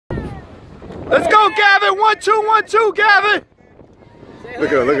Let's go, Gavin. 1-2, 1-2, Gavin.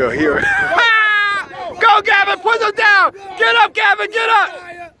 Look at here. Go, Gavin. Put him down. Get up, Gavin. Get up.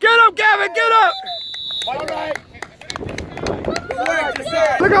 Get up, Gavin. Get up.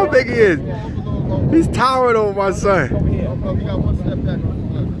 Look how big he is. He's towering over my son.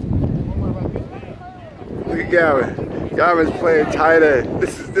 Look at Gavin. Gavin's playing tight end.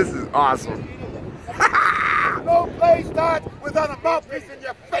 This is awesome. No play starts without a mouthpiece in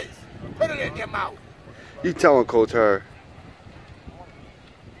your face. Put it in your mouth. You tell him, Coach Herb.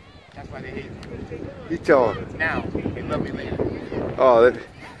 That's why they hate me. You tell him. Now, they love me later. Oh,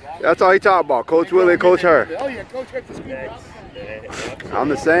 that's all he talking about. Coach Willie, Coach Herb. Oh yeah, Coach Herb's the school. I'm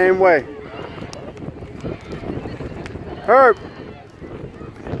the same way. Herb.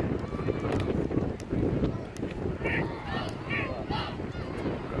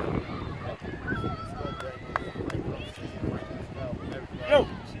 Yo.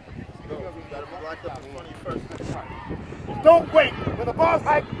 Don't wait. When the ball's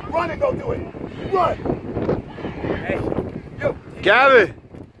high, run and go do it. Run. Hey, yo. Gavin,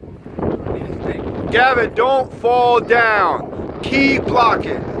 don't fall down. Keep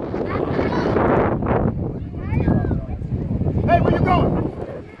blocking. Hey, where you going?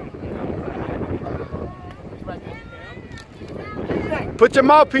 Put your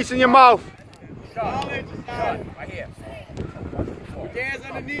mouthpiece in your mouth. Right here. Put your hands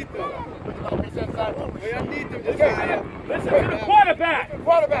underneath them. Way underneath them, Josiah. Listen to the quarterback.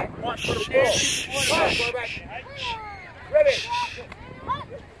 Quarterback. Ready.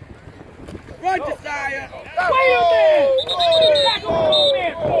 Run, Josiah. Where you man? Tackle your own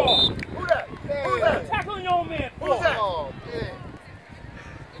man for. Who that? Who's that? Tackle your own man for. Who's that? Oh, man.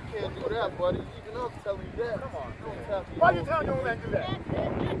 You can't do that, buddy. Even I'm telling you that. Come on. Why you telling your own man to do that?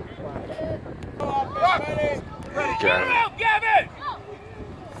 Get him out, Gavin!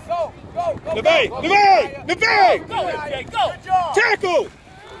 Go. The bag! Go, AJ, go! Good job. Tackle!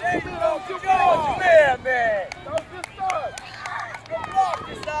 There you go. Good job. Man. Don't just start. Good block,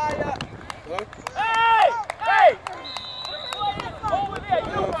 Josiah. Hey! Over there,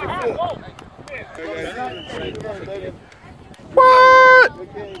 you don't have What?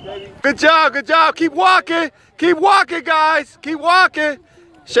 Good job. Keep walking, guys. Keep walking.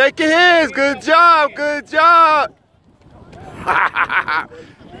 Shake your hands. Good job.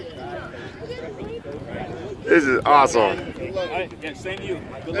 This is awesome. Same to you.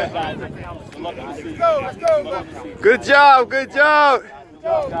 Good luck, guys. Good luck. Let's go. Good job. Good luck,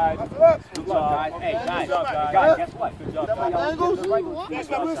 guys. Hey, guys, guess what? Good job. That's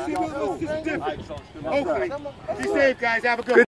what we'll see. We'll see different. Hopefully. Be safe, guys. Have a good one.